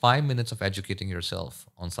 5 minutes of educating yourself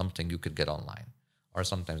on something, you could get online, or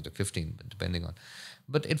sometimes like 15, depending on.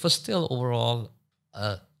 But it was still overall,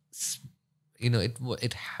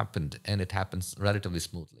 it happened, and it happens relatively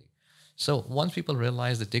smoothly. So once people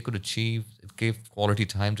realized that they could achieve, it gave quality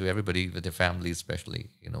time to everybody with their family, especially,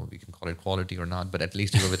 we can call it quality or not, but at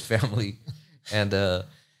least you were with family. And,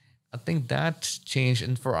 I think that changed.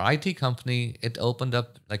 And for IT company, it opened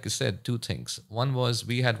up, like you said, two things. One was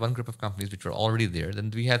we had one group of companies which were already there. Then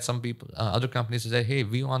we had some people, other companies who said, hey,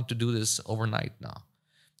 we want to do this overnight now.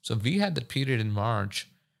 So we had that period in March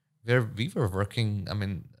where we were working,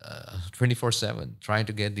 24/7, trying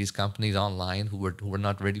to get these companies online who were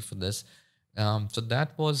not ready for this. So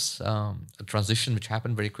that was a transition which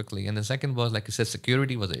happened very quickly. And the second was, like you said,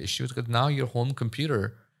 security was an issue, because now your home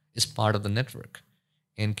computer is part of the network.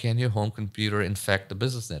 And can your home computer infect the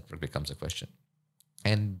business network becomes a question.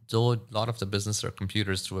 And though a lot of the business or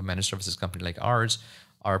computers through a managed services company like ours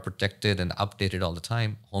are protected and updated all the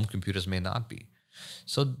time, home computers may not be.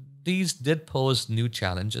 So these did pose new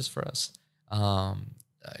challenges for us.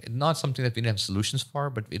 Not something that we didn't have solutions for,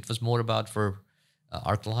 but it was more about for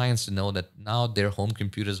our clients to know that now their home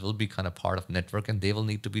computers will be kind of part of network, and they will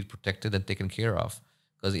need to be protected and taken care of.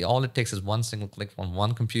 Because all it takes is one single click on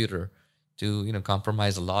one computer to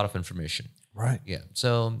compromise a lot of information. Right. Yeah.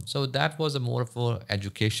 So that was a more of a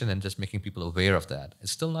education and just making people aware of that.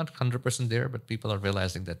 It's still not 100% there, but people are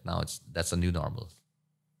realizing that now that's a new normal.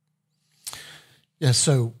 Yeah.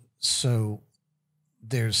 So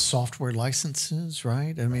there's software licenses,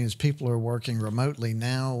 right? As people are working remotely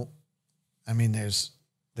now,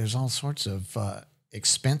 there's all sorts of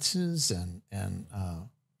expenses and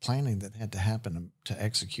planning that had to happen to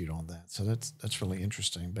execute on that. So that's really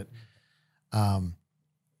interesting. But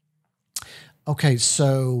okay,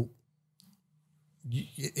 so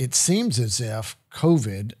it seems as if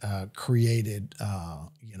COVID created,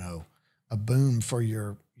 a boom for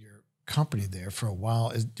your company there for a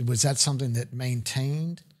while. Was that something that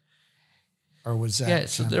maintained, or was that? Yeah,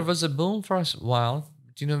 so there was a boom for us a while.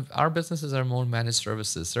 Our businesses are more managed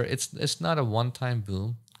services. So it's not a one-time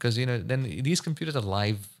boom, because then these computers are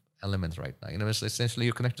live elements right now. It's essentially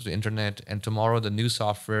you're connected to the internet, and tomorrow the new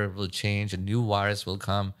software will change, a new virus will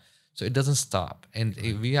come. So it doesn't stop, and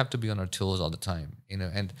we have to be on our toes all the time.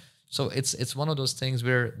 And so it's one of those things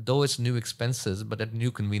where, though it's new expenses, but at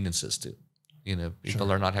new conveniences too.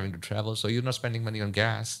 People are not having to travel, so you're not spending money on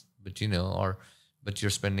gas, but but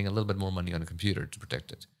you're spending a little bit more money on a computer to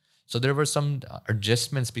protect it. So there were some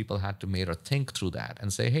adjustments people had to make or think through that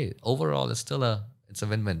and say, hey, overall it's a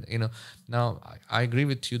win-win. Now I agree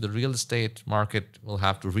with you. The real estate market will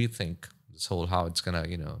have to rethink this whole, how it's gonna,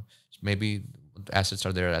 maybe assets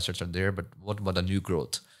are there, but what about the new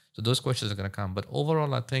growth? So those questions are gonna come. But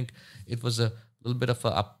overall, I think it was a little bit of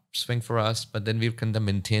an upswing for us, but then we've kind of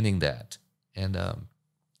maintaining that. And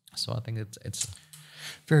so I think it's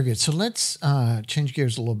very good. So let's change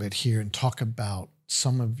gears a little bit here and talk about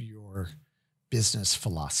some of your business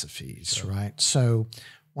philosophies, sure. Right? So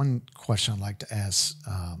one question I'd like to ask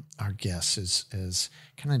our guests is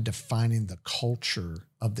kind of defining the culture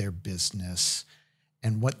of their business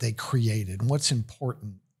and what they created and what's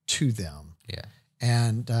important to them. Yeah.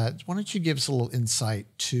 And why don't you give us a little insight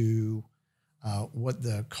to what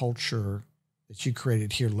the culture that you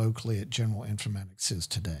created here locally at General Informatics is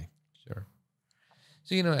today? Sure.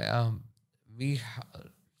 So, we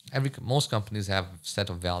most companies have a set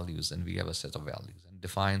of values, and we have a set of values and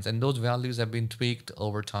defines, and those values have been tweaked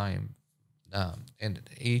over time. And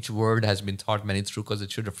each word has been thought many through because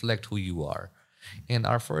it should reflect who you are. And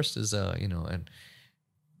our first is an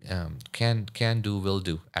can do, will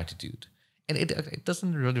do attitude, and it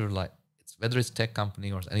doesn't really rely. It's whether it's tech company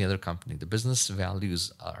or any other company. The business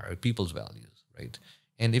values are people's values, right?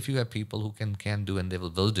 And if you have people who can do and they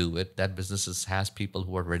will do it, that businesses has people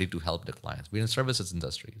who are ready to help the clients. We're in services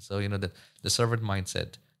industry, so the servant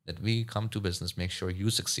mindset that we come to business, make sure you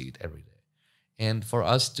succeed every day. And for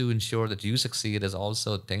us to ensure that you succeed is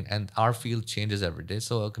also a thing, and our field changes every day.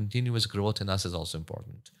 So a continuous growth in us is also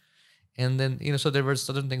important. And then, so there were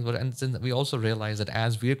certain things, and then we also realized that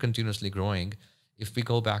as we are continuously growing, if we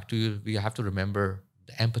go back to, we have to remember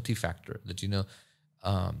the empathy factor that,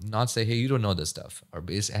 not say, hey, you don't know this stuff. Or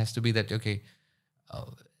it has to be that, okay,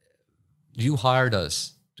 you hired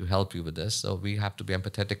us to help you with this. So we have to be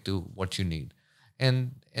empathetic to what you need.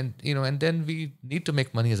 And then we need to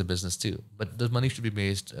make money as a business too, but the money should be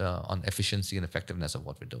based on efficiency and effectiveness of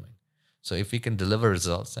what we're doing. So if we can deliver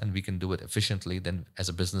results and we can do it efficiently, then as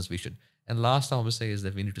a business we should. And last thing I would say is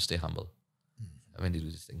that we need to stay humble when we do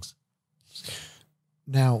these things. So.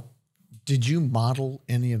 Now, did you model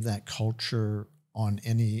any of that culture on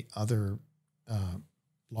any other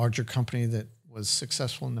larger company that was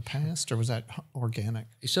successful in the past, or was that organic?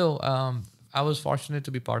 So I was fortunate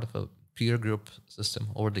to be part of a peer group system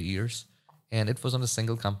over the years, and it was on a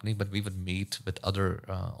single company, but we would meet with other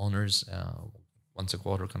owners once a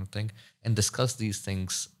quarter kind of thing and discuss these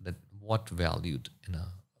things, that what valued in a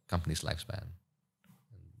company's lifespan.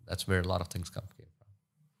 And that's where a lot of things came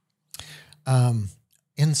from.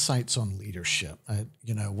 Insights on leadership.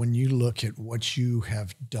 When you look at what you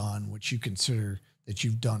have done, what you consider that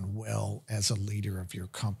you've done well as a leader of your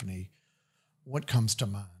company, what comes to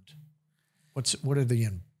mind? What are the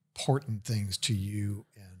important things to you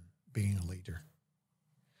in being a leader?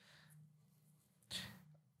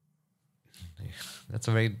 That's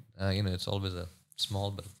a very, it's always a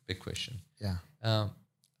small but big question. Yeah. I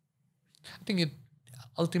think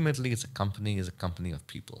ultimately it's a company of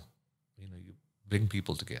people. You bring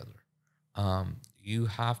people together. You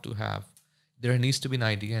have to have, there needs to be an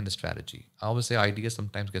idea and a strategy. I always say ideas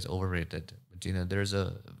sometimes gets overrated, but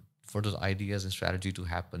for those ideas and strategy to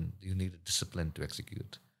happen, you need a discipline to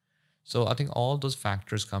execute. So I think all those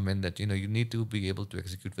factors come in that, you need to be able to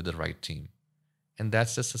execute with the right team. And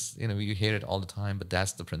that's just, you hear it all the time, but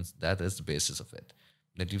that is the basis of it.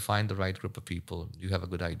 That you find the right group of people, you have a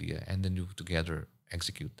good idea, and then you together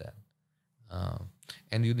execute that.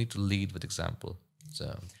 And you need to lead with example.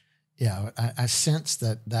 So, yeah, I sense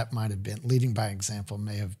that might have been, leading by example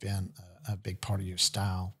may have been a big part of your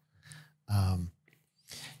style.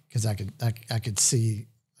 Because I could see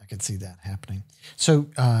that happening. So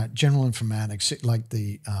General Informatics, like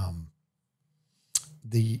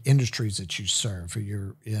the industries that you serve,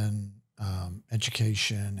 you're in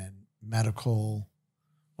education and medical.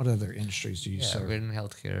 What other industries do you serve? We're in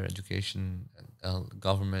healthcare, education,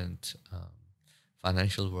 government,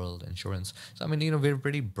 financial world, insurance. So we're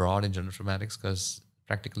pretty broad in general informatics because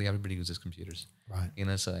practically everybody uses computers. Right.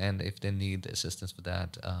 So and if they need assistance with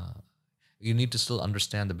that, you need to still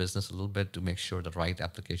understand the business a little bit to make sure the right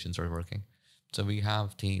applications are working. So we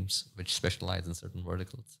have teams which specialize in certain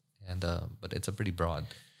verticals, and but it's a pretty broad.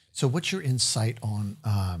 So what's your insight on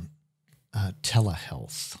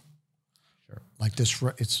telehealth? Sure. Like this,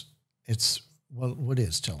 what is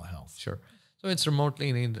telehealth? Sure. So it's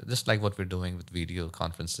remotely, just like what we're doing with video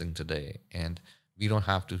conferencing today, and we don't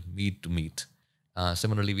have to meet.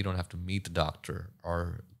 Similarly, we don't have to meet the doctor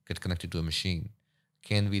or get connected to a machine.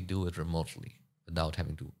 Can we do it remotely without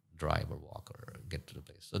having to drive or walk or get to the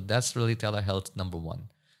place? So that's really telehealth, number one.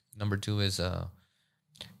 Number two is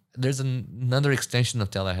there's another extension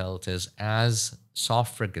of telehealth is as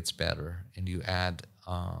software gets better and you add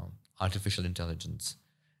artificial intelligence.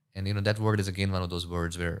 And, that word is, again, one of those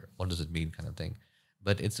words where what does it mean kind of thing.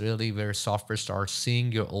 But it's really where software starts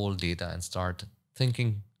seeing your old data and start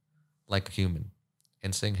thinking like a human.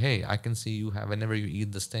 And saying, hey, I can see you have, whenever you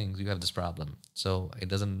eat these things, you have this problem. So it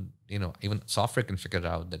doesn't, even software can figure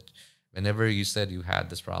out that whenever you said you had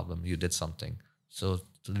this problem, you did something. So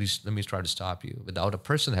let me try to stop you without a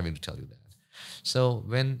person having to tell you that. So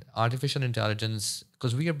when artificial intelligence,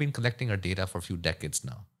 because we have been collecting our data for a few decades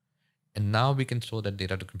now, and now we can throw that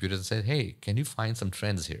data to computers and say, hey, can you find some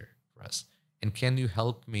trends here for us? And can you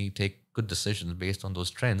help me take good decisions based on those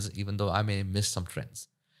trends, even though I may miss some trends?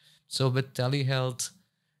 So with telehealth,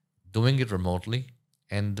 doing it remotely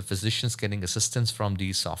and the physicians getting assistance from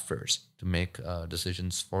these softwares to make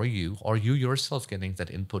decisions for you, or you yourself getting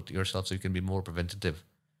that input yourself so you can be more preventative.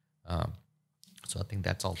 So I think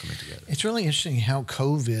that's all coming together. It's really interesting how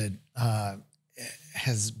COVID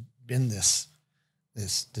has been this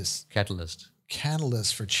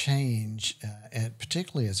catalyst for change, and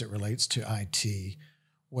particularly as it relates to IT,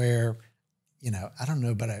 where, I don't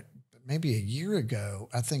know, but maybe a year ago,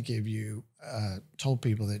 I think if you told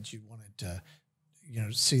people that you wanted to,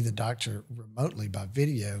 see the doctor remotely by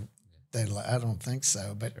video, I don't think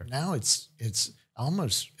so. But sure. Now it's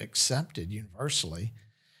almost accepted universally,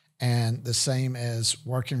 and the same as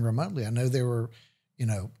working remotely. I know there were,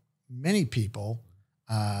 many people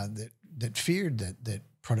that feared that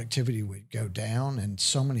productivity would go down, and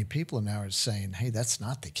so many people now are saying, "Hey, that's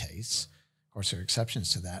not the case." Of course, there are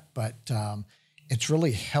exceptions to that, but it's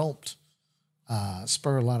really helped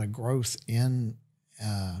spur a lot of growth in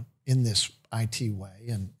this IT way,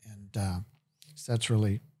 and so that's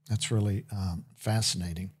really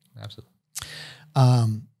fascinating. Absolutely.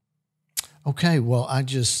 Okay, well, I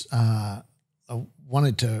just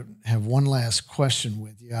wanted to have one last question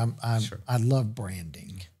with you. Sure. I love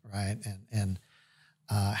branding, right, and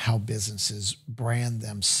how businesses brand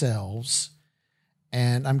themselves.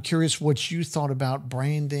 And I'm curious what you thought about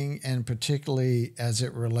branding, and particularly as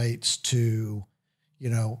it relates to,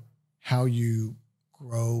 how you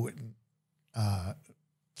grow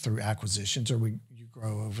through acquisitions, or you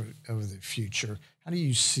grow over the future. How do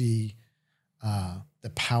you see the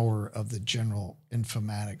power of the General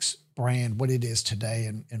Informatics brand, what it is today,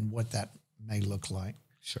 and what that may look like?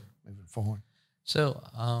 Sure. Moving forward. So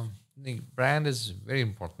the brand is very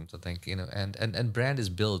important, I think, and brand is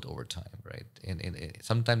built over time, right? And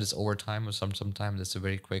sometimes it's over time, or sometimes it's a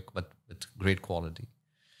very quick but with great quality.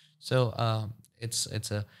 So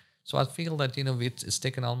so I feel that it's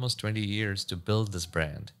taken almost 20 years to build this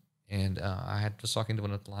brand. And I was talking to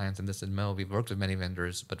one of the clients, and they said, "Mo, we've worked with many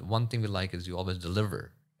vendors, but one thing we like is you always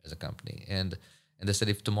deliver as a company." And they said,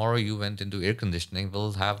 if tomorrow you went into air conditioning,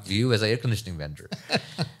 we'll have you as an air conditioning vendor.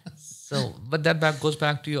 So, but that goes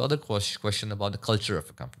back to your other question about the culture of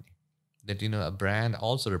a company. That, a brand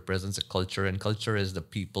also represents a culture, and culture is the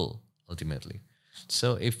people ultimately.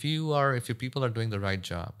 So if your people are doing the right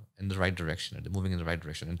job in the right direction, and they're moving in the right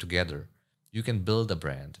direction, and together you can build a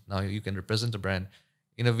brand. Now you can represent a brand.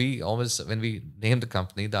 We always, when we named the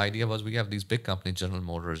company, the idea was we have these big companies, General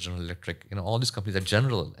Motors, General Electric, all these companies are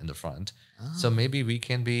General in the front. Oh. So maybe we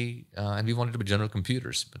can be, and we wanted to be General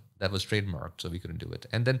Computers, but that was trademarked, so we couldn't do it.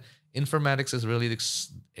 And then informatics is really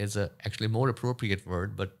actually a more appropriate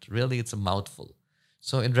word, but really it's a mouthful.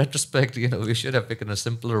 So in retrospect, we should have picked a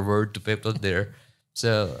simpler word to put there.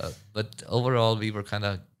 So, but overall, we were kind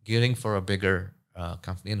of gearing for a bigger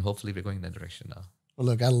company, and hopefully we're going in that direction now. Well,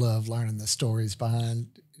 look, I love learning the stories behind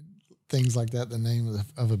things like that, the name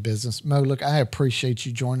of a business. Mo, look, I appreciate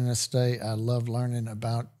you joining us today. I love learning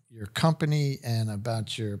about your company and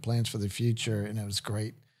about your plans for the future, and it was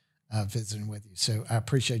great visiting with you. So I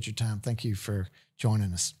appreciate your time. Thank you for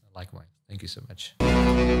joining us. Likewise. Thank you so much.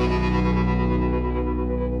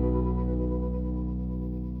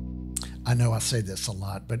 I know I say this a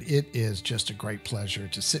lot, but it is just a great pleasure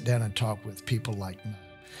to sit down and talk with people like Mo.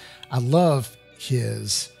 I love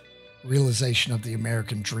his realization of the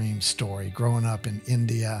American dream story, growing up in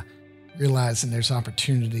India, realizing there's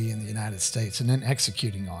opportunity in the United States, and then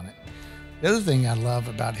executing on it. The other thing I love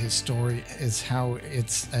about his story is how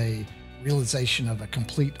it's a realization of a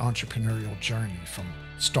complete entrepreneurial journey, from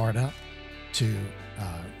startup to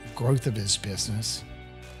growth of his business,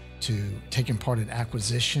 to taking part in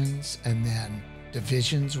acquisitions, and then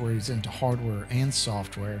divisions where he's into hardware and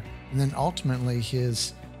software, and then ultimately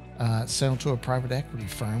his sale to a private equity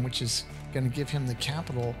firm, which is going to give him the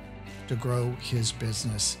capital to grow his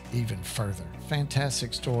business even further.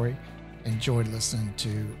 Fantastic story. Enjoyed listening to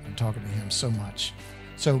and talking to him so much.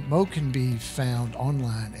 So Mo can be found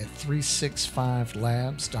online at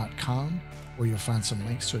 365labs.com, where you'll find some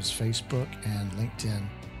links to his Facebook and LinkedIn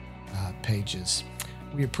pages.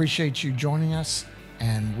 We appreciate you joining us,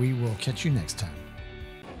 and we will catch you next time.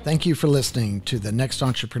 Thank you for listening to the Next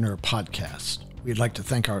Entrepreneur podcast. We'd like to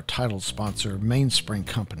thank our title sponsor, Mainspring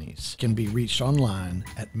Companies. It can be reached online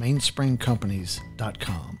at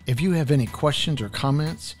mainspringcompanies.com. If you have any questions or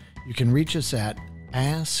comments, you can reach us at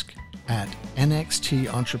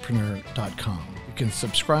ask@nxtentrepreneur.com. You can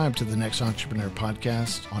subscribe to the Next Entrepreneur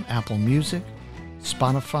podcast on Apple Music,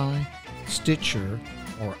 Spotify, Stitcher,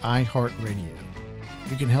 or iHeartRadio.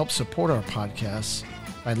 You can help support our podcasts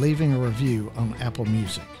by leaving a review on Apple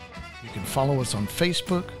Music. You can follow us on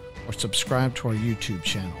Facebook or subscribe to our YouTube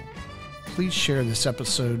channel. please share this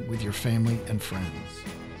episode with your family and friends.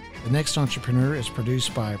 The Next Entrepreneur is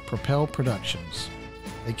produced by Propel Productions.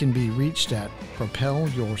 They can be reached at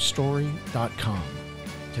propelyourstory.com.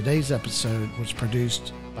 Today's episode was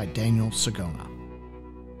produced by Daniel Sagona.